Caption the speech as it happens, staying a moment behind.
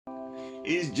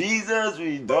It's Jesus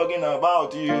we talking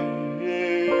about you.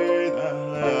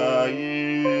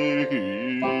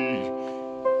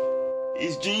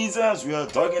 It's Jesus we are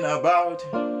talking about.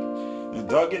 We're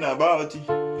talking about you.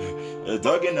 We're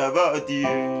talking about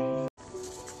you.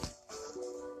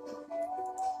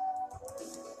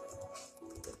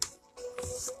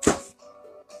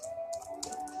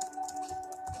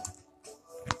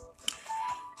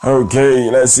 Okay,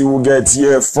 let's see who gets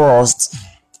here first.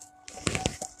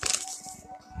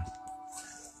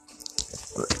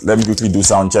 Let me quickly do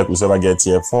sound check. Whoever gets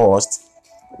here first,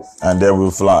 and then we'll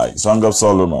fly. Song of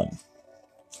Solomon.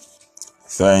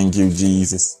 Thank you,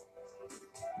 Jesus.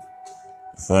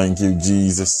 Thank you,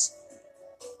 Jesus.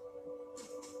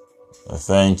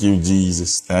 Thank you,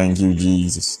 Jesus. Thank you,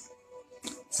 Jesus.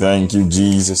 Thank you,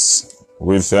 Jesus.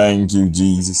 We thank you,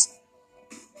 Jesus.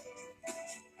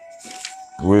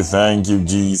 We thank you,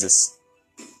 Jesus.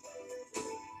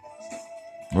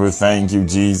 We thank you,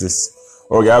 Jesus.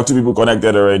 Okay, I have 2 people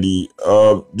connected already.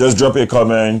 Just drop a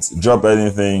comment, drop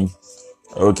anything.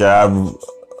 Okay, I have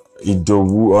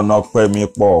Idowu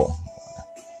Onokpemipo.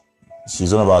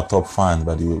 She's one of our top fans,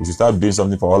 by the way. We should start doing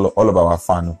something for all of our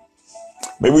fans.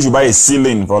 Maybe we should buy a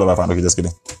ceiling for all of our fans. Okay, just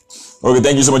kidding. Okay,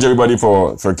 thank you so much, everybody,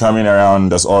 for coming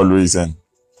around as always. And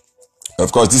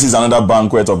of course, this is another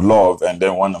banquet of love, and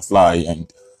then wanna fly.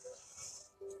 And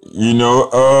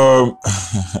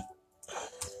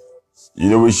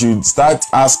we should start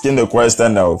asking the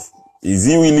question of, is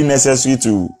it really necessary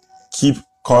to keep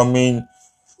coming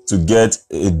to get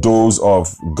a dose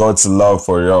of God's love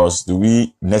for us? Do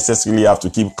we necessarily have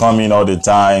to keep coming all the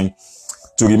time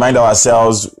to remind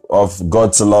ourselves of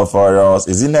God's love for us?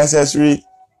 Is it necessary?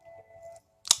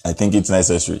 I think it's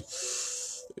necessary.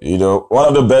 One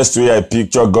of the best way I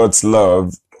picture God's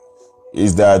love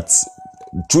is that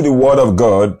through the word of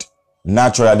God,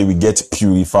 naturally we get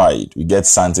purified, we get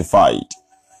sanctified.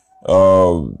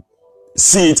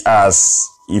 See it as,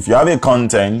 if you have a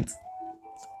content,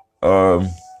 I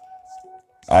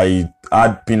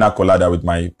had pina colada with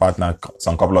my partner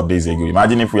some couple of days ago.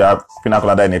 Imagine if we have pina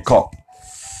colada in a cup,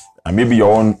 and maybe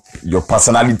your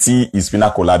personality is pina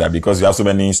colada because you have so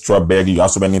many strawberry, you have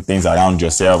so many things around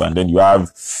yourself, and then you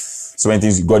have so many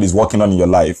things God is working on in your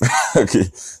life. Okay,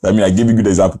 I mean, I give you a good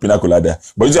example, pina colada.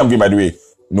 But you see, I'm going, by the way,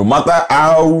 no matter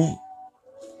how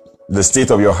the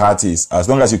state of your heart is, as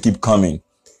long as you keep coming,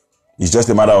 it's just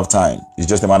a matter of time. It's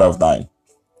just a matter of time.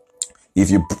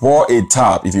 If you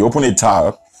open a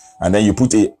tap, and then you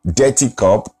put a dirty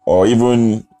cup, or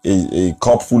even a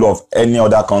cup full of any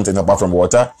other content apart from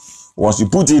water, once you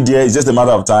put it there, it's just a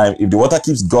matter of time. If the water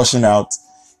keeps gushing out,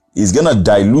 it's gonna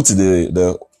dilute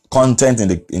the content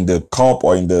in the cup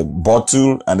or in the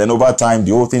bottle, and then over time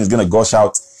the whole thing is gonna gush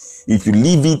out. If you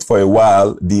leave it for a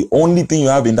while, the only thing you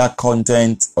have in that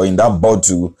content or in that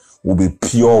bottle will be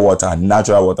pure water,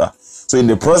 natural water. So in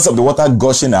the process of the water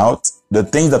gushing out, the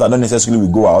things that are not necessarily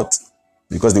will go out,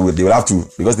 because they will have to,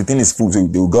 because the thing is full, so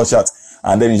they will gush out.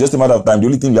 And then in just a matter of time, the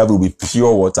only thing we have will be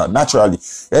pure water, naturally.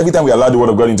 Every time we allow the word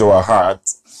of God into our heart,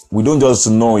 we don't just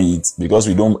know it because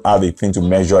we don't have a thing to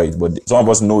measure it, but some of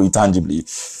us know it tangibly.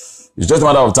 It's just a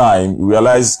matter of time. We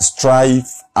realize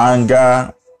strife,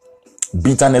 anger,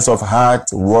 bitterness of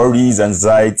heart, worries,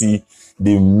 anxiety,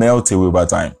 they melt away over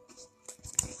time.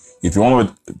 If you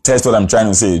want to test what I'm trying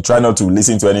to say, try not to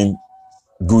listen to any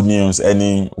good news,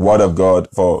 any word of God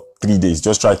for 3 days.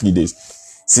 Just try 3 days.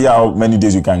 See how many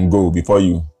days you can go before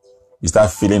you start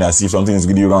feeling as if something is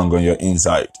really wrong on your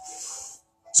inside.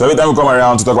 So every time we come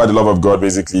around to talk about the love of God,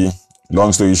 basically,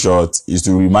 long story short, is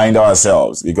to remind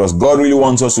ourselves, because God really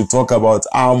wants us to talk about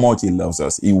how much He loves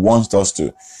us. He wants us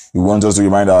to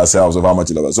remind ourselves of how much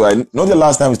He loves us. So I know the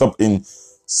last time we stopped in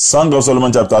Song of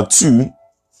Solomon chapter 2,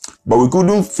 but we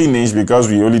couldn't finish because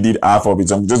we only did half of it.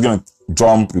 So I'm just going to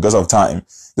jump because of time.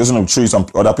 Just going to show you some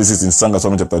other places in Song of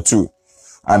Solomon chapter 2.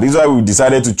 And this is why we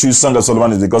decided to choose Song of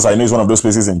Solomon, is because I know it's one of those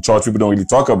places in church people don't really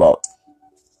talk about.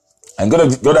 And God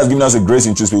has given us a grace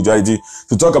in true spirituality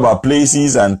to talk about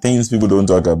places and things people don't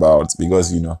talk about.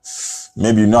 Because,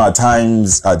 maybe, at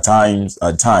times,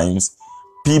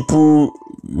 people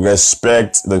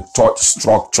respect the church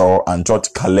structure and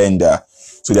church calendar.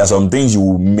 So there are some things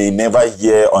you may never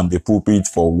hear on the pulpit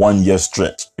for 1 year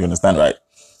stretch. You understand, right?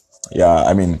 Yeah,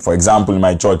 I mean, for example, in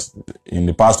my church, in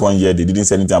the past 1 year, they didn't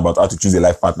say anything about how to choose a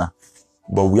life partner.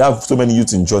 But we have so many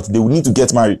youths in church, they will need to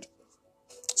get married.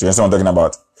 So you understand what I'm talking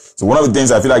about? So one of the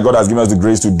things I feel like God has given us the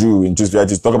grace to do in true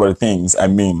spirituality is talk about the things. I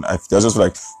mean, I just feel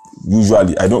like,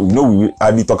 usually, we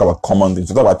hardly talk about common things.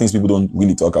 We talk about things people don't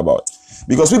really talk about.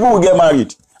 Because people will get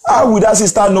married. How would that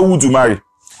sister know who to marry?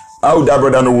 How would that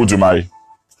brother know who to marry?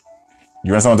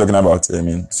 You understand what I'm talking about? I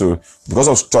mean, so because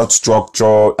of church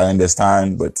structure, I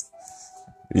understand, but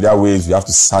either ways, we have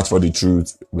to search for the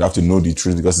truth. We have to know the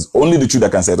truth because it's only the truth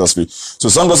that can set us free. So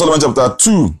Song of Solomon chapter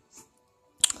 2.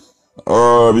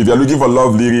 If you're looking for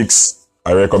love lyrics,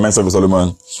 I recommend Song of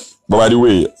Solomon. But by the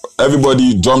way,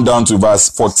 everybody jump down to verse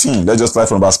 14. Let's just start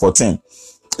from verse 14.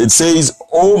 It says,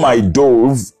 "O my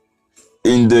dove,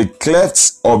 in the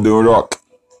clefts of the rock,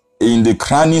 in the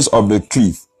crannies of the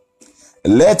cliff,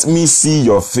 let me see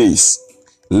your face.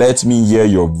 Let me hear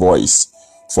your voice.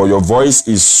 For your voice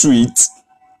is sweet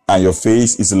and your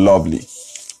face is lovely."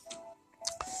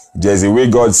 There's a way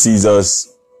God sees us.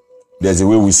 There's a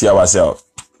way we see ourselves.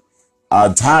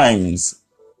 At times,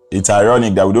 it's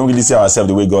ironic that we don't really see ourselves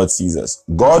the way God sees us.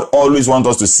 God always wants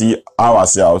us to see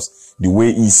ourselves the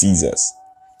way he sees us.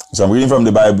 So I'm reading from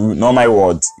the Bible, not my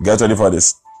words. Get ready for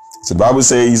this. So the Bible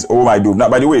says, "Oh my dove." Now,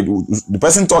 by the way, the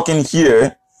person talking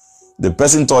here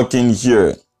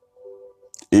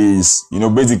is,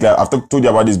 basically, I've told you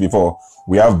about this before.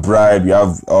 We have bride, we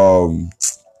have,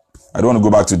 I don't want to go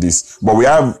back to this, but we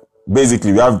have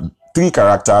three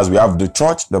characters. We have the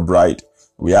church, the bride.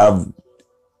 We have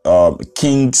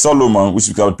King Solomon, which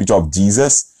is called a picture of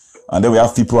Jesus. And then we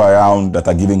have people around that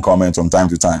are giving comments from time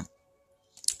to time.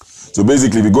 So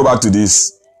basically, if you go back to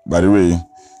this, by the way,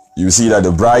 you see that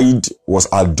the bride was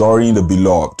adoring the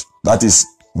beloved. That is,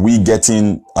 we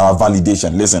getting our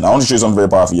validation. Listen, I want to show you something very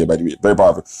powerful here, by the way. Very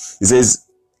powerful. It says,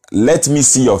 "Let me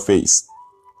see your face.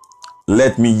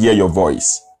 Let me hear your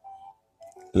voice."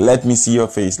 Let me see your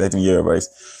face. Let me hear your voice.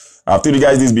 I've told you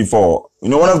guys this before.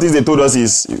 One of the things they told us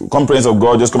is, come presence of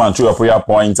God, just come and throw your prayer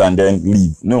points and then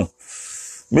leave. No.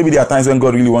 Maybe there are times when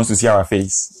God really wants to see our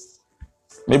face.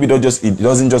 Maybe it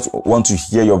doesn't just want to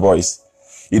hear your voice.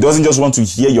 He doesn't just want to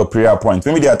hear your prayer point.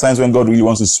 Maybe there are times when God really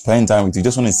wants to spend time with you. He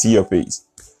just want to see your face.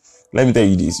 Let me tell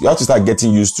you this. You have to start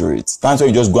getting used to it. Times when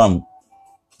you just go and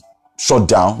shut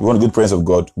down. You want a good presence of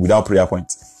God without prayer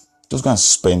point. Just go and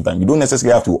spend time. You don't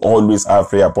necessarily have to always have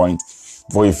prayer point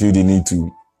before you feel the need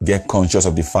to get conscious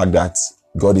of the fact that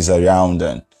God is around,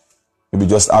 and maybe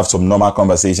just have some normal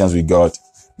conversations with God.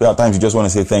 There are times you just want to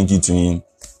say thank you to him. You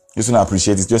just want to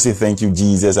appreciate it. Just say thank you,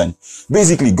 Jesus. And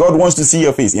basically, God wants to see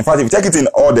your face. In fact, if you take it in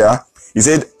order, he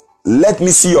said, "Let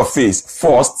me see your face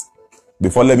first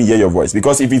before let me hear your voice."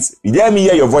 Because if it's let me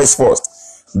hear your voice first,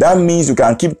 that means you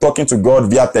can keep talking to God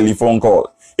via telephone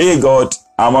call. "Hey God,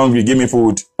 I'm hungry, give me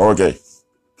food." Okay.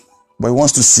 But he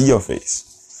wants to see your face.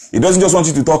 He doesn't just want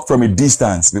you to talk from a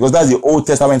distance, because that's the Old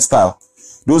Testament style.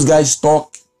 Those guys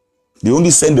talk, they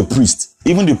only send the priest.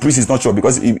 Even the priest is not sure,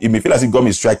 because he may feel as if God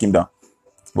may strike him down.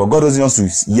 But God doesn't want to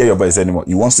hear your voice anymore.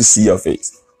 He wants to see your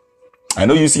face. I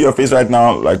know you see your face right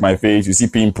now, like my face, you see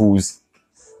pimples.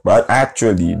 But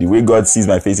actually, the way God sees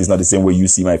my face is not the same way you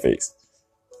see my face.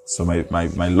 So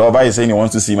my lover is saying he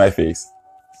wants to see my face.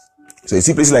 So you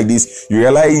see places like this, you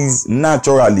realize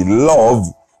naturally love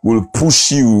will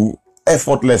push you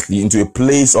effortlessly into a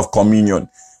place of communion.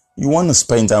 You want to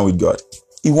spend time with God.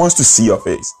 He wants to see your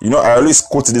face. I always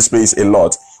quote this place a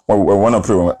lot when we want to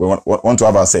pray, when we want to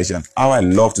have our session. How I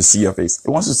love to see your face. He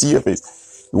wants to see your face.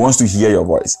 He wants to hear your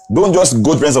voice. Don't just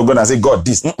go to the presence of God and say, "God,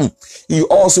 this." He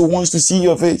also wants to see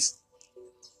your face.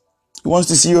 He wants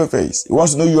to see your face. He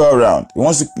wants to know you are around. He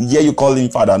wants to hear you call him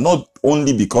Father. Not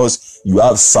only because you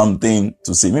have something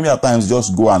to say. Maybe at times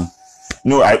just go and,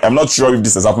 I'm not sure if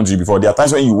this has happened to you before. There are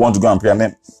times when you want to go and pray and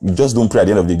then you just don't pray at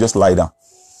the end of the day. Just lie down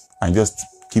and just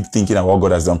keep thinking of what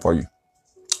God has done for you.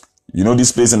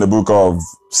 This place in the book of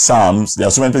Psalms, there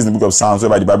are so many places in the book of Psalms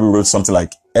whereby the Bible wrote something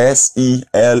like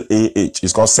Selah.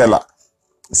 It's called Selah.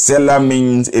 Selah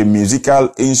means a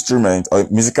musical instrument or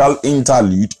musical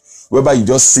interlude whereby you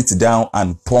just sit down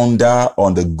and ponder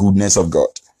on the goodness of God.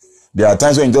 There are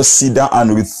times when you just sit down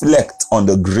and reflect on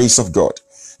the grace of God.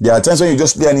 There are times when you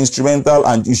just play an instrumental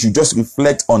and you should just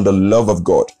reflect on the love of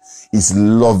God. His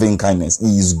loving kindness.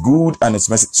 He is good and it's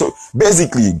mercy. So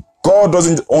basically, God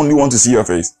doesn't only want to see your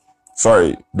face.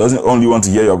 Doesn't only want to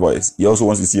hear your voice. He also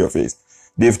wants to see your face.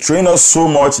 They've trained us so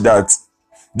much that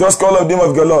just call up the name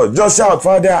of your Lord. Just shout,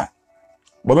 Father.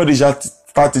 But when they start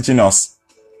teaching us,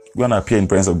 go and appear in the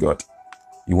presence of God.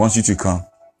 He wants you to come.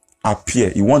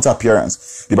 Appear. He wants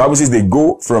appearance. The Bible says they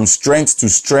go from strength to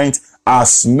strength,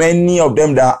 as many of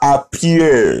them that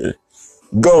appear.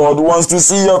 God wants to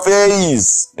see your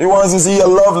face. He wants to see your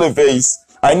lovely face.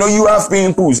 I know you have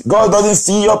pimples. God doesn't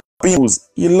see your pimples.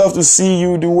 He loves to see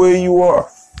you the way you are.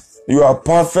 You are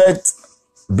perfect,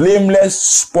 blameless,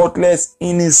 spotless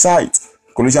in his sight.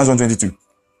 Colossians 1:22.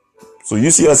 So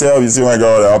you see yourself, you see, "Oh my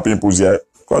God, I have pimples here."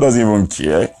 God doesn't even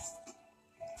care.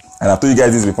 And I've told you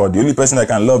guys this before. The only person that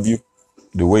can love you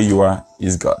the way you are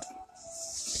is God.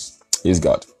 He's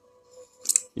God.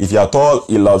 If you're tall,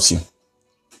 he loves you.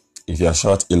 If you're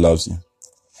short, he loves you.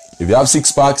 If you have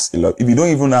six packs, he loves you. If you don't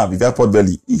even have, if you have pot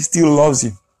belly, he still loves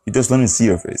you. He just doesn't see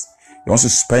your face. He wants to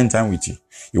spend time with you.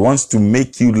 He wants to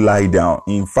make you lie down.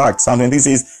 In fact, Psalm 20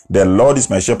 says, the Lord is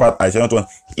my shepherd, I shall not want.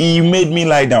 He made me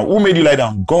lie down. Who made you lie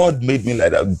down? God made me lie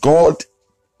down. God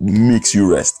makes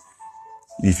you rest.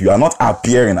 If you are not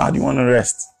appearing, how do you want to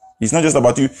rest? It's not just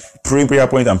about you praying prayer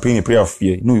point and praying a prayer of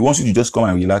fear. No, he wants you to just come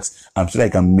and relax and so that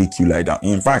he can make you lie down.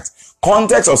 In fact,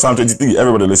 context of Psalm 23,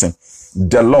 everybody listen.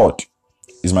 The Lord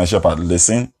is my shepherd.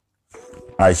 Listen,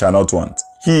 I shall not want.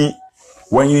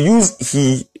 When you use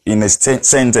he in a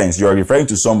sentence, you are referring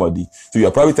to somebody. So you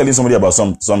are probably telling somebody about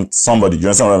somebody. You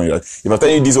understand what I mean? Right? If I'm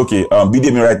telling you this, okay,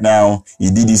 Bidemi right now, he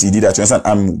did this, he did that. You understand?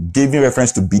 I'm giving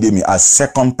reference to Bidemi as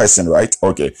second person, right?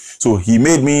 Okay. So he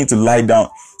made me to lie down.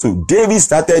 So David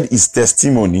started his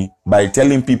testimony by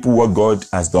telling people what God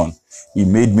has done. He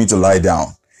made me to lie down.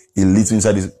 He leads me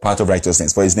inside this path of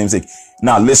righteousness for his name's sake.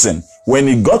 Now listen, when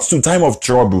it got to time of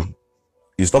trouble,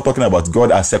 he stopped talking about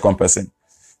God as second person.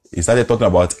 He started talking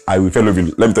about, I will follow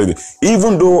you. Let me tell you this.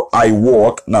 Even though I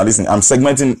walk, now listen, I'm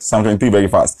segmenting Psalm 23 very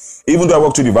fast. Even though I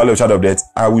walk through the valley of shadow of death,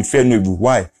 I will fear no evil.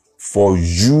 Why? For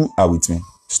you are with me.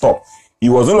 Stop. He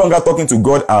was no longer talking to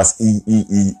God as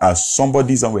as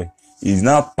somebody somewhere. He's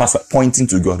now pointing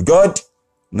to God. God,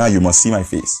 now you must see my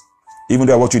face. Even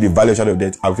though I walk through the valley of shadow of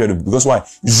death, I will fear no evil. Because why?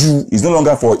 You is no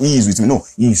longer for he is with me. No,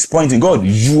 he's pointing. God,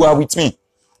 you are with me.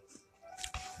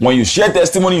 When you share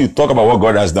testimony, you talk about what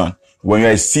God has done. When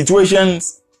you're in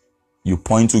situations, you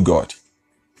point to God.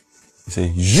 You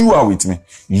say, you are with me.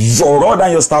 Your rod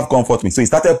and your staff comfort me. So he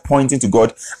started pointing to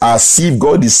God as if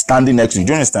God is standing next to you.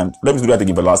 Do you understand? Let me do that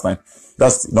again for the last time.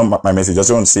 That's not my message. I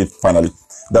just want to say it finally.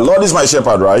 The Lord is my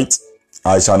shepherd, right?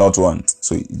 I shall not want.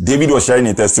 So David was sharing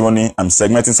a testimony. I'm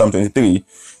segmenting Psalm 23.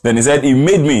 Then he said, he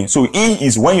made me. So he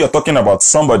is when you're talking about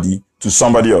somebody to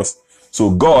somebody else. So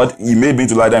God, he made me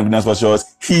to lie down in goodness pastures.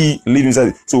 He lived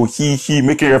inside. So he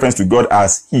making reference to God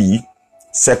as he,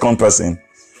 second person.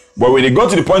 But when they got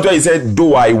to the point where he said,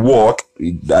 though I walk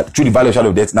through the valley of shadow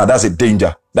of death, now that's a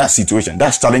danger. That's situation.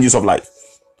 That's challenges of life.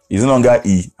 He's no longer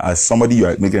he, as somebody you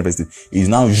are making reference to. He's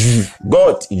now you.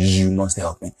 God, you must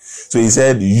help me. So he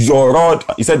said, your rod,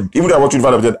 he said, even though I walk through the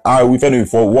valley of death, I will fear no evil.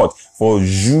 For what? For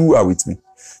you are with me.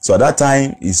 So at that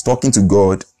time, he's talking to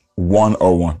God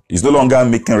one-on-one. He's no longer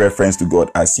making reference to God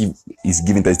as if he's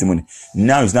giving testimony.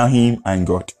 Now it's now him and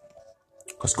God.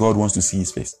 Because God wants to see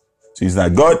his face. So he's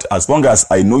like, God, as long as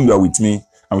I know you are with me,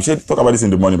 and we should talk about this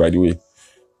in the morning, by the way.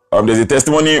 There's a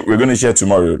testimony we're going to share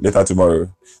later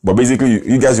tomorrow. But basically,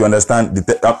 you guys, you understand,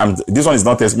 this one is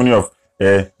not testimony of,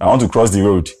 I want to cross the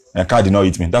road, and a car did not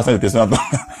hit me. That's not the testimony.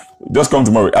 Just come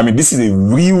tomorrow. I mean, this is a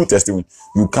real testimony.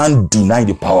 You can't deny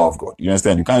the power of God. You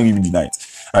understand? You can't even deny it.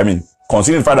 I mean,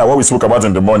 considering the fact that what we spoke about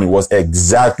in the morning was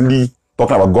exactly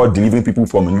talking about God delivering people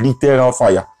from literal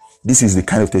fire. This is the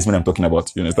kind of testimony I'm talking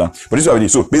about. You understand? But this is what it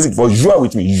is. So basically, for you are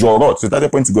with me, your rod. So that's the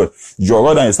point to God. Your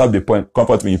rod and your staff, they point,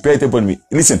 comfort me. You pay attention to me.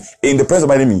 Listen, in the presence of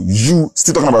my enemy, you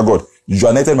still talking about God. You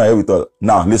anointed my head with oil.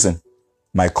 Now, listen,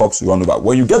 my cups run over.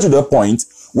 When you get to the point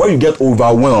where you get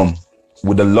overwhelmed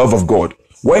with the love of God,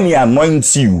 when he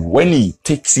anoints you, when he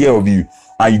takes care of you,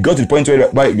 and you got to the point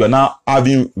where you are now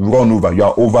having run over, you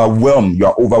are overwhelmed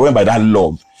by that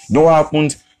love. You know what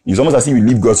happened? It's almost as if you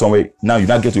leave God somewhere. Now you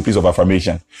now get to a place of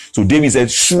affirmation. So David said,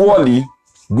 surely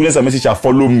goodness and mercy shall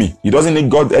follow me. He doesn't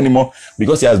need God anymore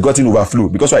because he has gotten overflow.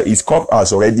 Because why? His cup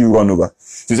has already run over.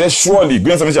 So he said, surely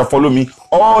goodness and mercy shall follow me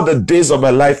all the days of my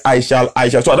life. I shall.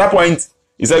 So at that point,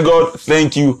 he said, God,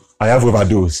 thank you. I have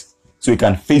overdosed. So he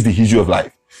can face the issue of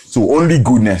life. So only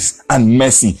goodness and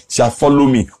mercy shall follow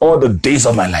me all the days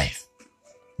of my life.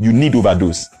 You need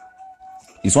overdose.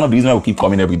 It's one of the reasons why we keep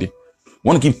coming every day. We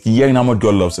want to keep hearing how much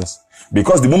God loves us.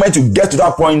 Because the moment you get to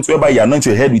that point whereby you anoint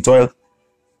your head with oil,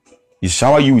 he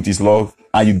shower you with his love,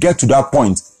 and you get to that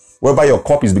point whereby your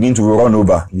cup is beginning to run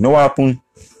over. You know what happened?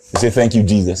 You say, thank you,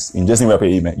 Jesus. In just name we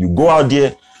pray, amen. You go out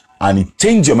there and it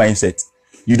changes your mindset.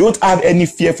 You don't have any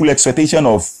fearful expectation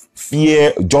of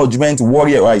fear, judgment,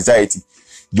 worry, or anxiety.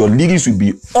 Your lyrics will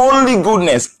be only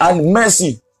goodness and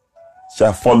mercy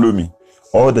shall follow me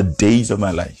all the days of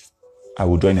my life. I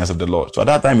will dwell in the house of the Lord. So at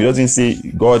that time, he doesn't say,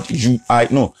 God, you, I.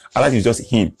 No, at that time, it's just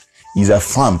him. He's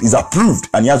affirmed, he's approved,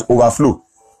 and he has overflow.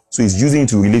 So he's using it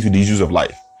to relate to the issues of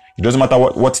life. It doesn't matter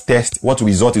what test, what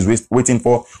result is waiting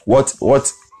for, what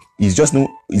is just no,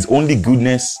 his only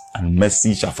goodness and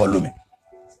mercy shall follow me.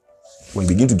 When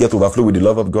you begin to get overflow with the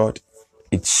love of God,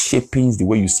 it shapes the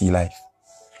way you see life.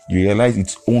 You realize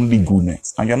it's only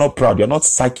goodness. And you're not proud. You're not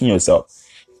psyching yourself.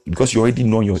 Because you already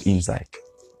know your inside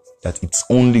that it's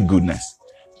only goodness.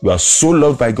 You are so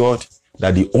loved by God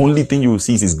that the only thing you will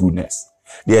see is his goodness.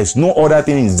 There is no other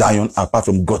thing in Zion apart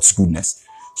from God's goodness.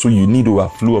 So you need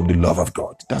overflow of the love of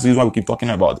God. That's the reason why we keep talking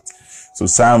about it. So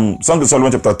Song of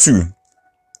Solomon chapter 2,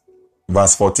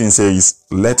 verse 14 says,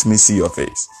 let me see your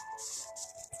face.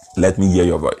 Let me hear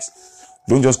your voice.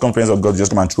 Don't just come presence of God,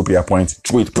 just come and throw prayer point.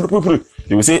 Throw it.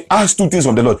 They will say, ask two things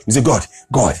from the Lord. You say, God.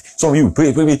 Some of you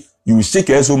pray. You will shake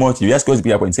your head so much. You ask God's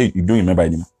prayer point. Say, you don't remember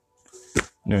anymore.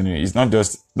 No. It's not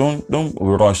just, don't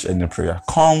rush in the prayer.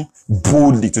 Come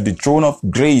boldly to the throne of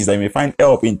grace that you may find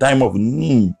help in time of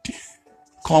need.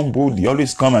 Come boldly.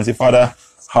 Always come and say, Father,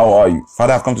 how are you?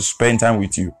 Father, I've come to spend time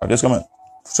with you. I've just come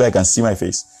so I can see my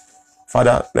face.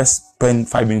 Father, let's spend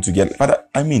 5 minutes together. Father,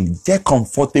 get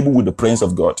comfortable with the presence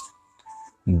of God.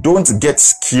 Don't get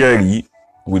scary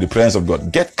with the presence of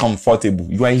God. Get comfortable.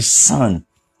 You are his son.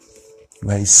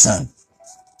 You are his son.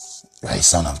 You are a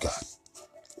son of God.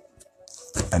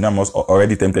 And I'm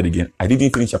already tempted again. I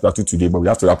didn't finish chapter 2 today, but we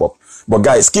have to wrap up. But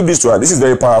guys, keep this to us. This is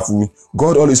very powerful.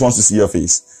 God always wants to see your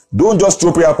face. Don't just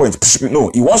throw prayer points. No,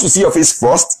 he wants to see your face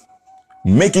first,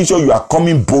 making sure you are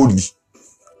coming boldly.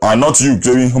 And not you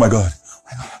saying, oh my God,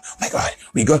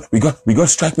 we got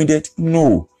strike me dead.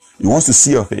 No, he wants to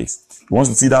see your face. He wants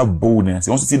to see that boldness.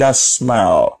 He wants to see that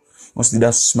smile. He wants to see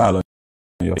that smile on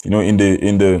your face. You know, in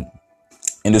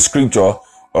the scripture,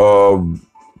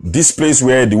 this place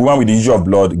where the woman with the issue of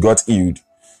blood got healed,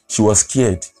 she was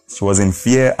scared. She was in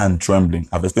fear and trembling.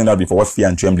 I've explained that before, what fear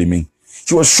and trembling mean.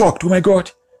 She was shocked. Oh my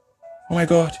God.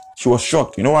 She was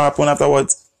shocked. You know what happened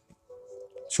afterwards?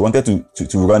 She wanted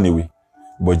to run away,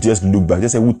 but just looked back.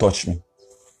 Just said, who touched me?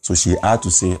 So she had to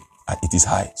say, it is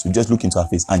I. So just look into her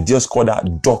face and just call her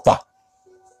daughter.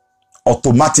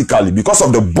 Automatically, because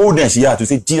of the boldness she had to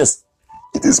say, Jesus,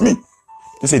 it is me.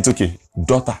 Just say, it's okay,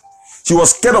 daughter. She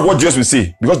was scared of what Jesus would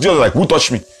say, because Jesus was like, who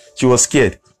touched me? She was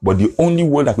scared. But the only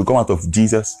word that could come out of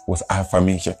Jesus was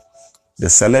affirmation. The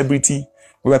celebrity,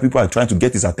 where people are trying to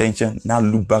get his attention, now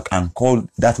look back and call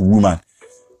that woman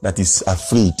that is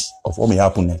afraid of what may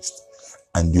happen next.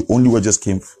 And the only word just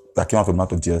came out of the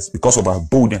mouth of Jesus, because of her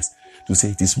boldness, to say,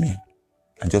 it is me.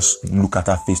 And just look at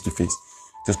her face to face.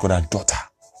 Just call her daughter.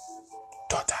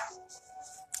 Daughter.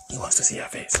 He wants to see her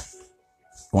face.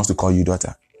 He wants to call you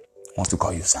daughter. He wants to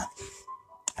call you son.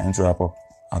 I need to wrap up.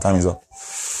 Our time is up.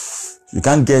 You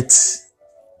can't get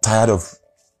tired of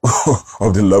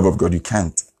the love of God. You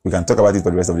can't. We can talk about it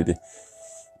for the rest of the day.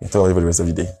 We can talk about it for the rest of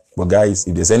the day. But guys,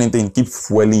 if there's anything, keep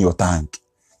fueling your tank.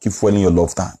 Keep fueling your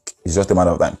love tank. It's just a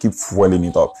matter of time. Keep fueling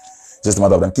it up. It's just a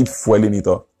matter of time. Keep fueling it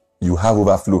up. You have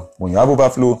overflow. When you have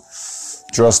overflow,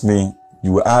 trust me,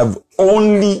 you will have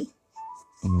only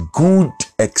good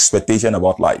expectation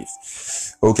about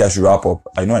life. Okay, I should wrap up.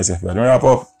 I know I said, if I don't wrap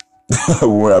up, we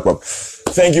won't wrap up.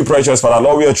 Thank you, precious Father.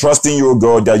 Lord, we are trusting you,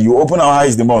 God, that you open our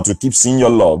eyes the more to keep seeing your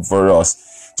love for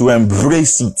us, to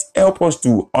embrace it. Help us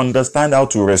to understand how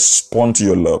to respond to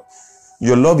your love.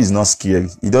 Your love is not scary.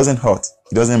 It doesn't hurt.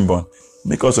 It doesn't burn.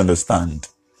 Make us understand.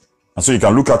 And so you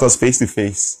can look at us face to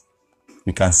face.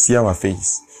 You can see our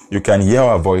face. You can hear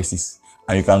our voices.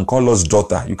 And you can call us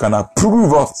daughter. You can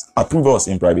approve us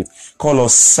in private. Call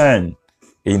us son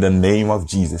in the name of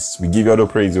Jesus. We give you all the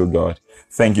praise, oh God.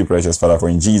 Thank you, precious Father, for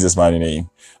in Jesus' mighty name.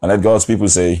 And let God's people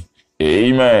say,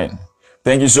 amen.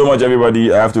 Thank you so much,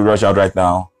 everybody. I have to rush out right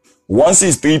now. Once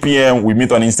it's 3 p.m., we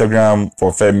meet on Instagram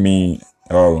for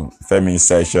Femi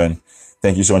session.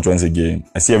 Thank you so much once again.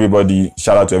 I see everybody.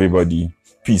 Shout out to everybody.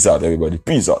 Peace out, everybody.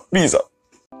 Peace out. Peace out.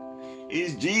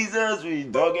 It's Jesus we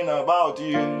talking about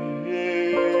you.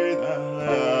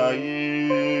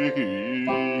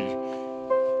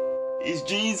 It's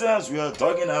Jesus we are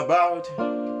talking about.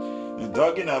 We're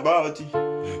talking about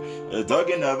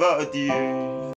you.